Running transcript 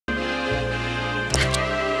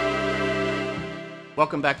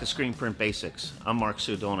Welcome back to Screen Print Basics. I'm Mark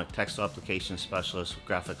Sudolnik, Textile Applications Specialist with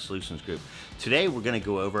Graphic Solutions Group. Today we're going to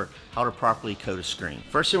go over how to properly coat a screen.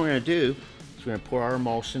 First thing we're going to do is we're going to pour our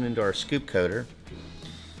emulsion into our scoop coater.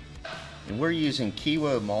 And we're using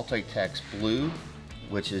Kiwo Multitex Blue,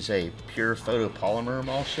 which is a pure photopolymer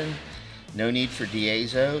emulsion. No need for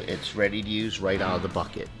de-azo, it's ready to use right out of the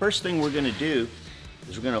bucket. First thing we're going to do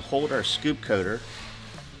is we're going to hold our scoop coater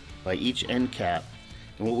by each end cap.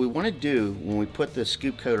 And what we want to do when we put the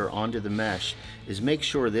scoop coater onto the mesh is make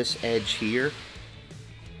sure this edge here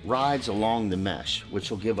rides along the mesh,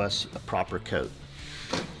 which will give us a proper coat.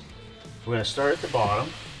 We're going to start at the bottom.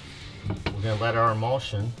 We're going to let our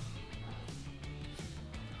emulsion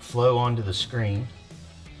flow onto the screen,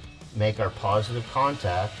 make our positive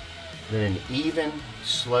contact, then an even,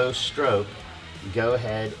 slow stroke, go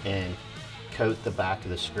ahead and coat the back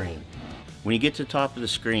of the screen. When you get to the top of the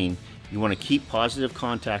screen, you want to keep positive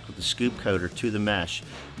contact with the scoop coater to the mesh,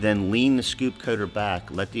 then lean the scoop coater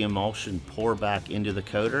back, let the emulsion pour back into the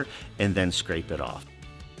coater, and then scrape it off.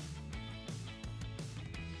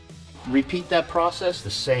 Repeat that process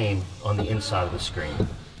the same on the inside of the screen.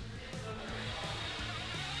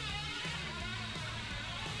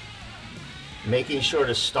 Making sure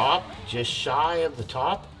to stop just shy of the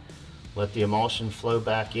top, let the emulsion flow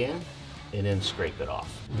back in, and then scrape it off.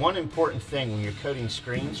 One important thing when you're coating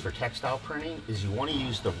screens for textile printing is you want to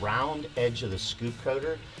use the round edge of the scoop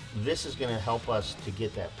coater. This is going to help us to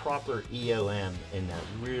get that proper EOM and that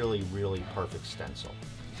really, really perfect stencil.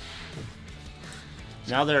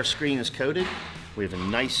 Now that our screen is coated, we have a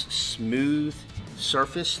nice smooth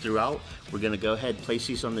surface throughout. We're going to go ahead and place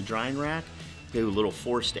these on the drying rack, do a little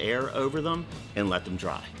forced air over them, and let them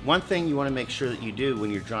dry. One thing you want to make sure that you do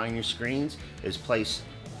when you're drying your screens is place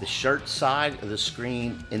the shirt side of the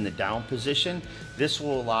screen in the down position. This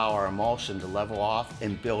will allow our emulsion to level off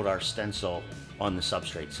and build our stencil on the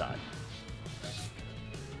substrate side.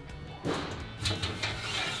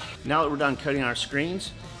 Now that we're done coating our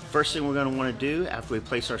screens, first thing we're going to want to do after we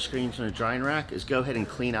place our screens in the drying rack is go ahead and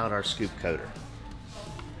clean out our scoop coater.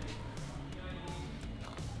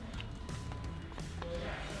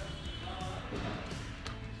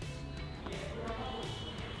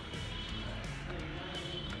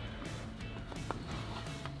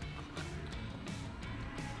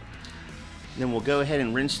 Then we'll go ahead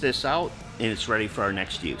and rinse this out, and it's ready for our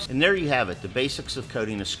next use. And there you have it, the basics of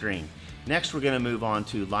coating a screen. Next, we're going to move on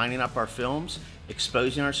to lining up our films,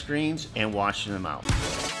 exposing our screens, and washing them out.